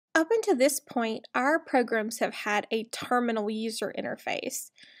up until this point, our programs have had a terminal user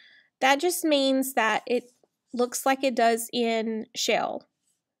interface. That just means that it looks like it does in Shell.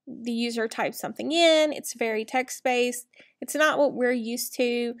 The user types something in, it's very text-based. It's not what we're used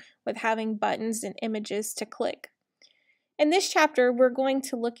to with having buttons and images to click. In this chapter, we're going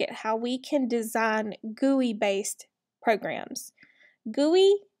to look at how we can design GUI-based programs.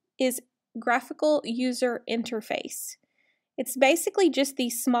 GUI is Graphical User Interface. It's basically just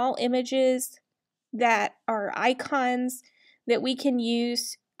these small images that are icons that we can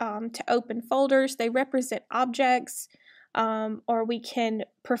use to open folders. They represent objects, or we can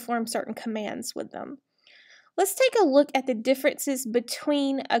perform certain commands with them. Let's take a look at the differences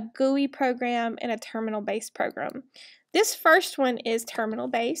between a GUI program and a terminal-based program. This first one is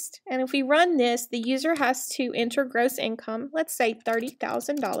terminal-based, and if we run this, the user has to enter gross income, let's say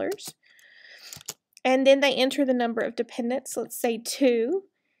 $30,000, and then they enter the number of dependents, let's say 2,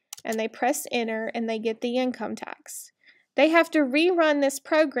 and they press enter and they get the income tax. They have to rerun this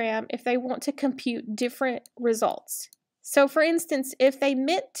program if they want to compute different results. So for instance, if they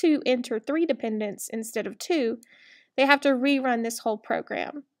meant to enter 3 dependents instead of 2, they have to rerun this whole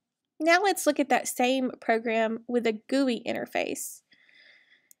program. Now let's look at that same program with a GUI interface.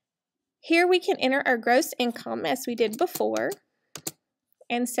 Here we can enter our gross income as we did before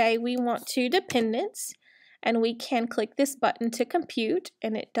and say we want 2 dependents, and we can click this button to compute,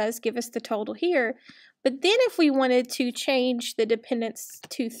 and it does give us the total here. But then if we wanted to change the dependents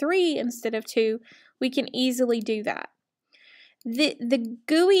to 3 instead of 2, we can easily do that. The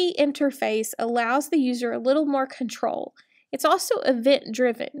GUI interface allows the user a little more control. It's also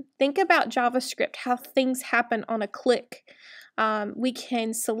event-driven. Think about JavaScript, how things happen on a click. We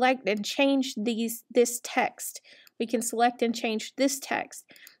can select and change this text. We can select and change this text.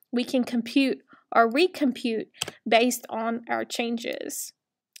 We can compute or recompute based on our changes.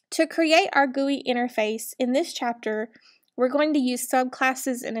 To create our GUI interface in this chapter, we're going to use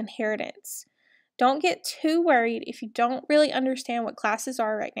subclasses and inheritance. Don't get too worried if you don't really understand what classes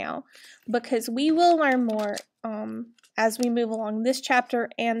are right now, because we will learn more as we move along this chapter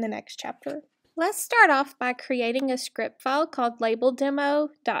and the next chapter. Let's start off by creating a script file called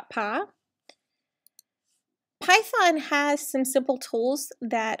labeldemo.py. Python has some simple tools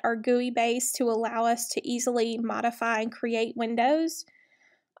that are GUI based to allow us to easily modify and create windows.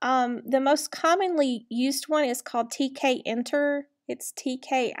 The most commonly used one is called tkinter. It's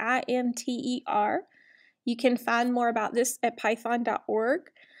tkinter. You can find more about this at python.org,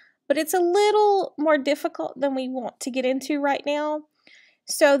 but it's a little more difficult than we want to get into right now.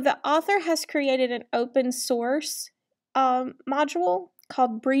 So the author has created an open source module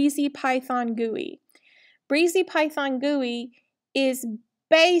called Breezy Python GUI. Breezy Python GUI is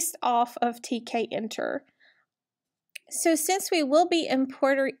based off of tkinter. So since we will be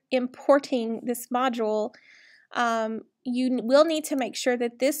importing this module, you will need to make sure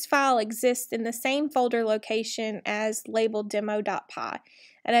that this file exists in the same folder location as labeldemo.py.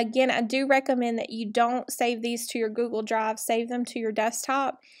 And again, I do recommend that you don't save these to your Google Drive, save them to your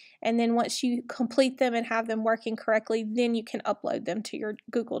desktop, and then once you complete them and have them working correctly, then you can upload them to your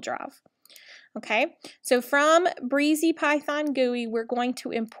Google Drive. Okay, so from Breezy Python GUI, we're going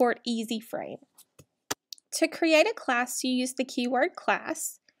to import EasyFrame. To create a class, you use the keyword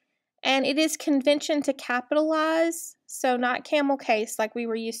class, and it is convention to capitalize, so not camel case like we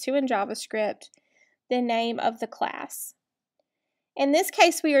were used to in JavaScript, the name of the class. In this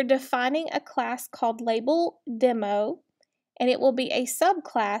case, we are defining a class called LabelDemo, and it will be a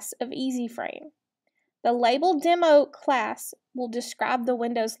subclass of EasyFrame. The LabelDemo class will describe the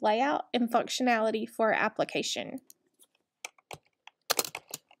Windows layout and functionality for our application.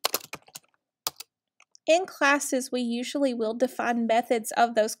 In classes, we usually will define methods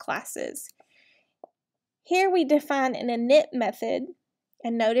of those classes. Here we define an init method,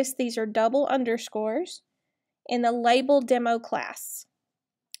 and notice these are double underscores, in the LabelDemo class.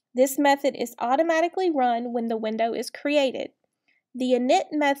 This method is automatically run when the window is created. The init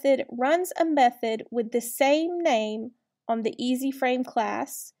method runs a method with the same name on the EasyFrame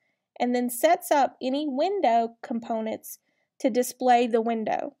class, and then sets up any window components to display the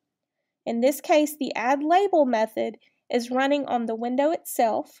window. In this case, the addLabel method is running on the window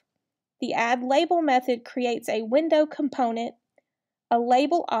itself. The addLabel method creates a window component, a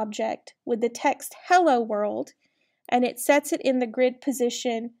label object with the text Hello World, and it sets it in the grid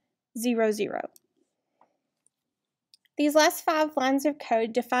position 0, 0. These last 5 lines of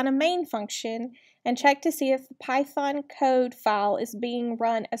code define a main function and check to see if the Python code file is being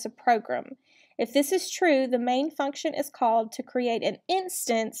run as a program. If this is true, the main function is called to create an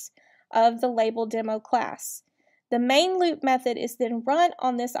instance of the LabelDemo class. The main loop method is then run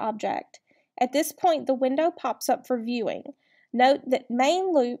on this object. At this point, the window pops up for viewing. Note that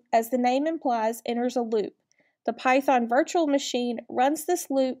main loop, as the name implies, enters a loop. The Python virtual machine runs this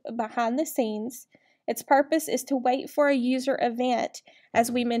loop behind the scenes. Its purpose is to wait for a user event,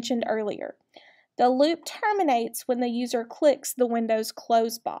 as we mentioned earlier. The loop terminates when the user clicks the Windows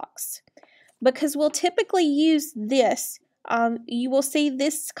Close box. Because we'll typically use this, you will see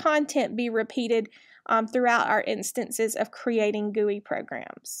this content be repeated throughout our instances of creating GUI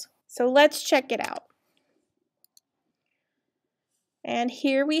programs. So let's check it out. And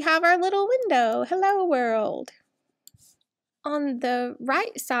here we have our little window. Hello world. On the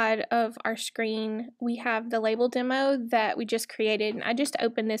right side of our screen, we have the label demo that we just created. And I just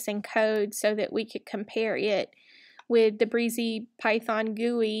opened this in code so that we could compare it with the Breezy Python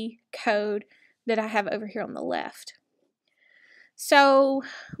GUI code that I have over here on the left. So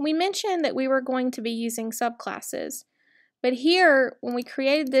we mentioned that we were going to be using subclasses. But here, when we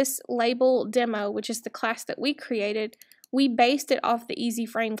created this label demo, which is the class that we created, we based it off the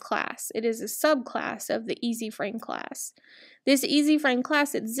EasyFrame class. It is a subclass of the EasyFrame class. This EasyFrame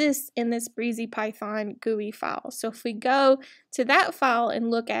class exists in this Breezy Python GUI file. So if we go to that file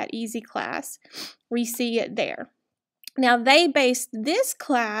and look at Easy class, we see it there. Now they based this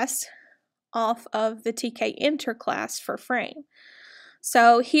class off of the TK-Enter class for frame.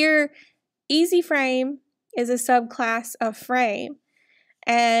 So here, EasyFrame is a subclass of frame,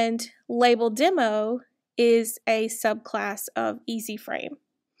 and label demo is a subclass of EasyFrame.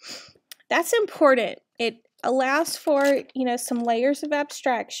 That's important. It allows for, some layers of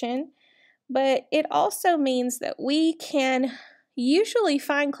abstraction, but it also means that we can usually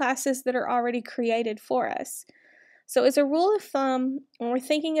find classes that are already created for us. So as a rule of thumb, when we're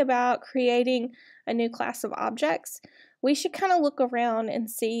thinking about creating a new class of objects, we should kind of look around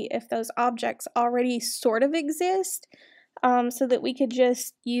and see if those objects already sort of exist, so that we could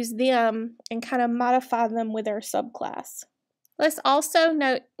just use them and kind of modify them with our subclass. Let's also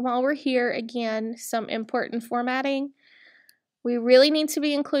note, while we're here, again, some important formatting. We really need to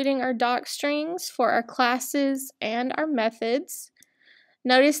be including our doc strings for our classes and our methods.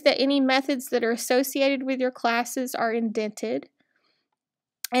 Notice that any methods that are associated with your classes are indented.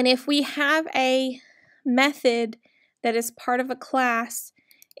 And if we have a method that is part of a class,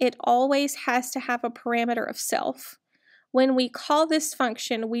 it always has to have a parameter of self. When we call this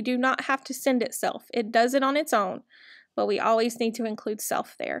function, we do not have to send it self. It does it on its own, but we always need to include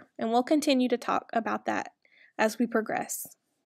self there. And we'll continue to talk about that as we progress.